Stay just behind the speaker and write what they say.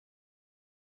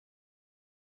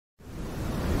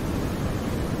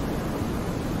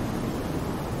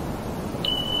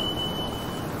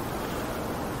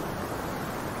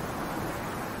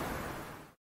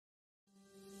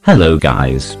Hello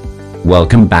guys.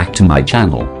 Welcome back to my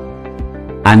channel.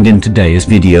 And in today's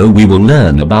video we will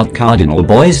learn about Cardinal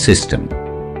Buoys system.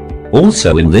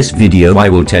 Also in this video I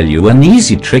will tell you an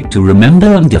easy trick to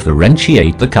remember and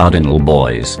differentiate the Cardinal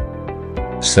buoys.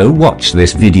 So watch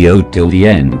this video till the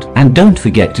end and don't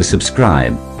forget to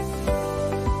subscribe.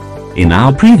 In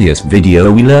our previous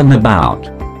video we learned about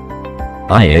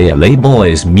Iala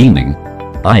buoys meaning,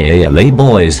 Iala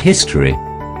buoys history,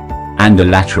 and a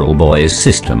lateral buoys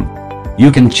system.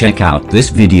 You can check out this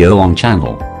video on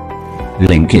channel.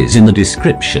 Link is in the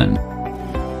description.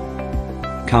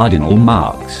 Cardinal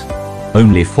marks.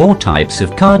 Only 4 types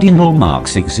of cardinal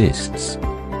marks exists.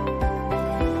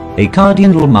 A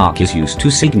cardinal mark is used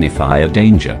to signify a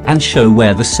danger and show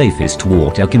where the safest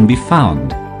water can be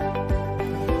found.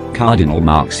 Cardinal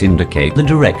marks indicate the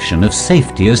direction of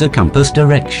safety as a compass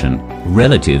direction,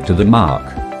 relative to the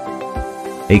mark.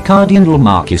 A cardinal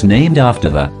mark is named after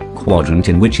the quadrant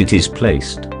in which it is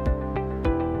placed.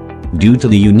 Due to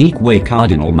the unique way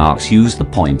cardinal marks use the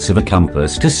points of a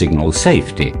compass to signal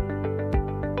safety,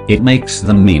 it makes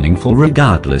them meaningful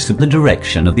regardless of the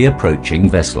direction of the approaching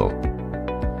vessel.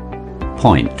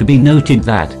 Point to be noted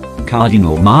that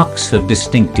cardinal marks have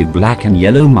distinctive black and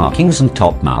yellow markings and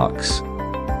top marks.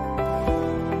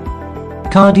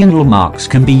 Cardinal marks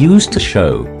can be used to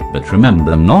show, but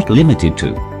remember not limited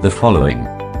to, the following.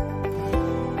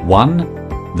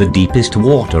 1. The deepest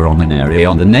water on an area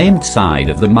on the named side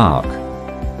of the mark.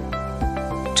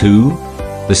 2.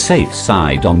 The safe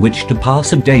side on which to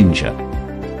pass a danger.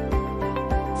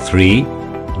 3.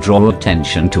 Draw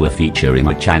attention to a feature in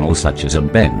a channel such as a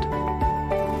bend.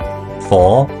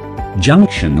 4.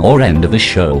 Junction or end of a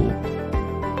shoal.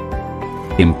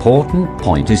 Important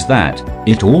point is that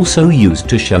it also used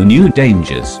to show new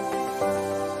dangers,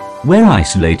 where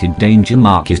isolated danger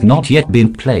mark is not yet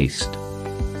been placed.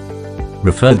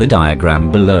 Refer the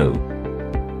diagram below.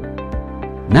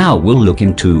 Now we'll look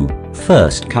into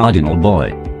first cardinal buoy.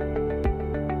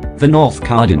 The North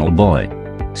Cardinal buoy.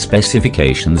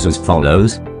 Specifications as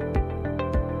follows.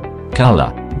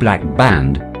 Color, black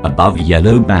band, above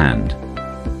yellow band.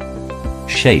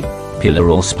 Shape, pillar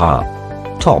or spar.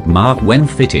 Top mark when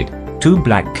fitted, 2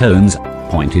 black cones,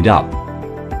 pointed up.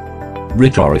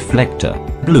 Retroreflector,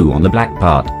 blue on the black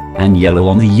part, and yellow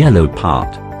on the yellow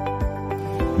part.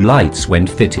 Lights when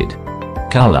fitted.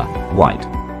 Color, white.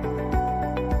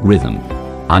 Rhythm,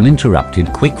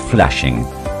 uninterrupted quick flashing.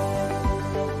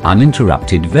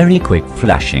 Uninterrupted very quick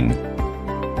flashing.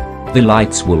 The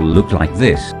lights will look like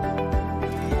this.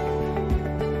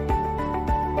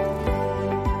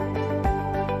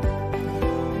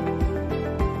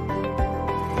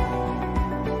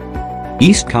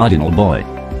 East Cardinal buoy.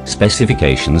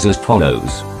 Specifications as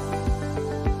follows.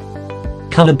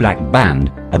 Color black band,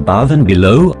 above and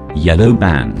below, yellow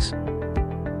bands.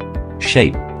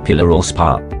 Shape, pillar or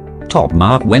spar. Top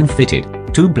mark when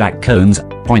fitted, 2 black cones,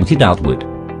 pointed outward.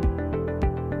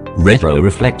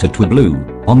 Retroreflector to blue,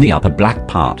 on the upper black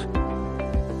part.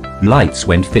 Lights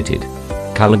when fitted.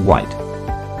 Color white.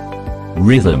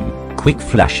 Rhythm, quick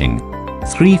flashing.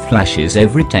 3 flashes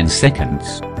every 10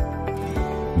 seconds.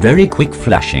 Very quick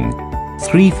flashing.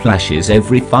 3 flashes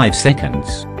every 5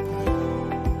 seconds.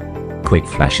 Quick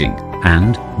flashing,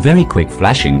 and very quick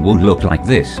flashing will look like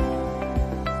this.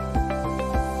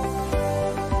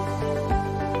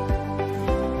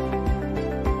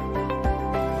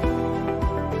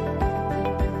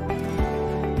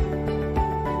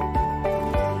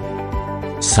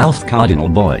 South Cardinal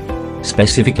buoy.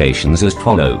 Specifications as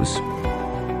follows.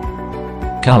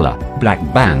 Color, black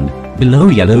band, below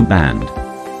yellow band.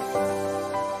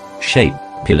 Shape,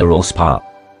 pillar or spar.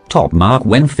 Top mark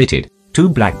when fitted, 2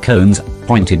 black cones,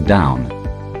 pointed down.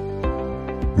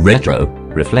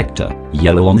 Retroreflector,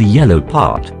 yellow on the yellow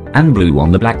part, and blue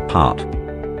on the black part.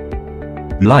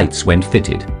 Lights when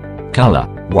fitted. Color,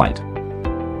 white.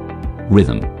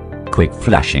 Rhythm, quick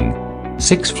flashing.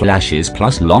 6 flashes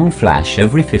plus long flash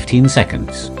every 15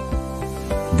 seconds.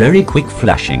 Very quick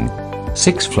flashing.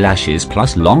 6 flashes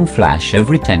plus long flash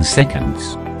every 10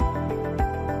 seconds.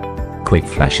 Quick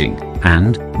flashing,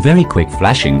 and very quick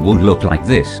flashing will look like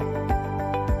this.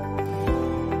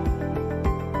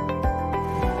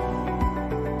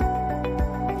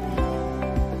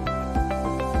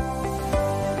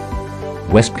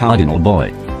 West Cardinal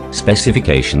buoy.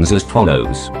 Specifications as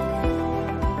follows.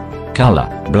 Color,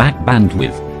 black band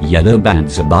with yellow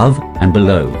bands above and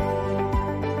below.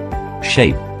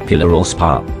 Shape, pillar or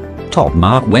spar. Top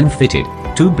mark when fitted,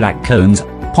 2 black cones,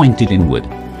 pointed inward.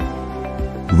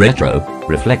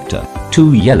 Retroreflector,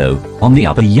 2 yellow, on the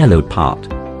upper yellow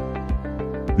part.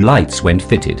 Lights when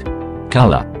fitted.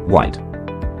 Color, white.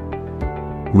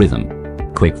 Rhythm,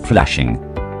 Quick flashing.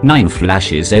 9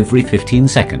 flashes every 15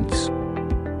 seconds.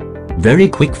 Very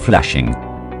quick flashing.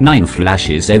 9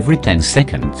 flashes every 10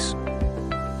 seconds.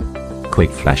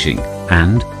 Quick flashing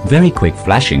and very quick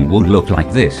flashing would look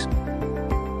like this.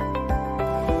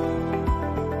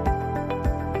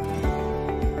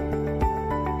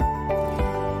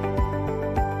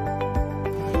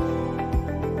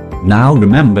 Now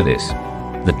remember this,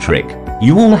 the trick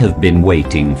you all have been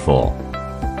waiting for.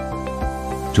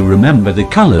 To remember the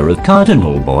color of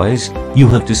cardinal buoys, you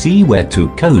have to see where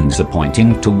 2 cones are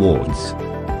pointing towards.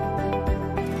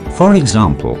 For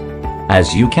example,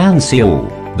 as you can see, all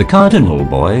the cardinal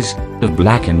buoys have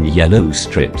black and yellow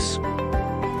strips.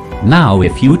 Now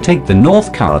if you take the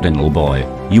north cardinal buoy,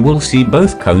 you will see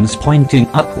both cones pointing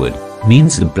upward,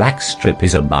 means the black strip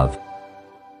is above.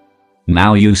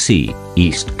 Now you see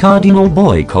east cardinal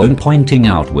buoy cone pointing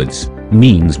outwards,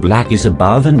 means black is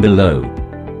above and below.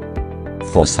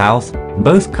 For south,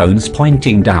 both cones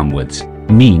pointing downwards,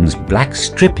 means black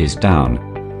strip is down.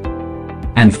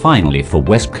 And finally for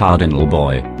west cardinal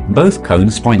buoy, both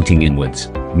cones pointing inwards,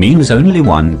 means only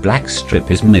one black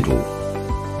strip is middle.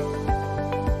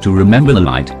 To remember the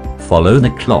light, follow the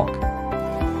clock.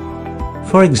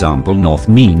 For example, north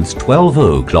means 12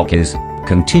 o'clock is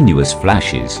continuous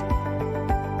flashes.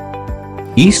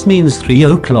 East means 3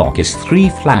 o'clock is 3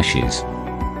 flashes.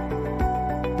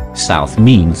 South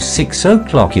means 6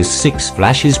 o'clock is 6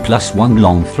 flashes plus 1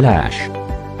 long flash.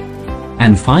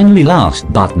 And finally,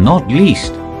 last but not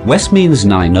least, west means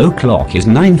 9 o'clock is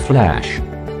 9 flash.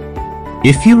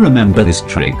 If you remember this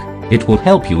trick, it will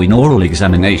help you in oral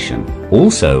examination,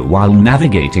 also while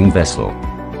navigating vessel.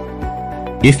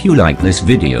 If you like this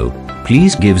video,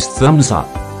 please give thumbs up.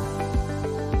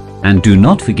 And do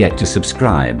not forget to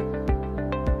subscribe.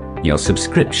 Your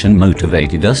subscription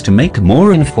motivated us to make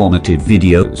more informative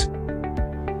videos.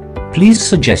 Please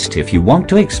suggest if you want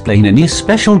to explain any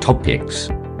special topics.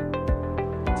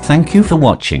 Thank you for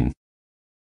watching.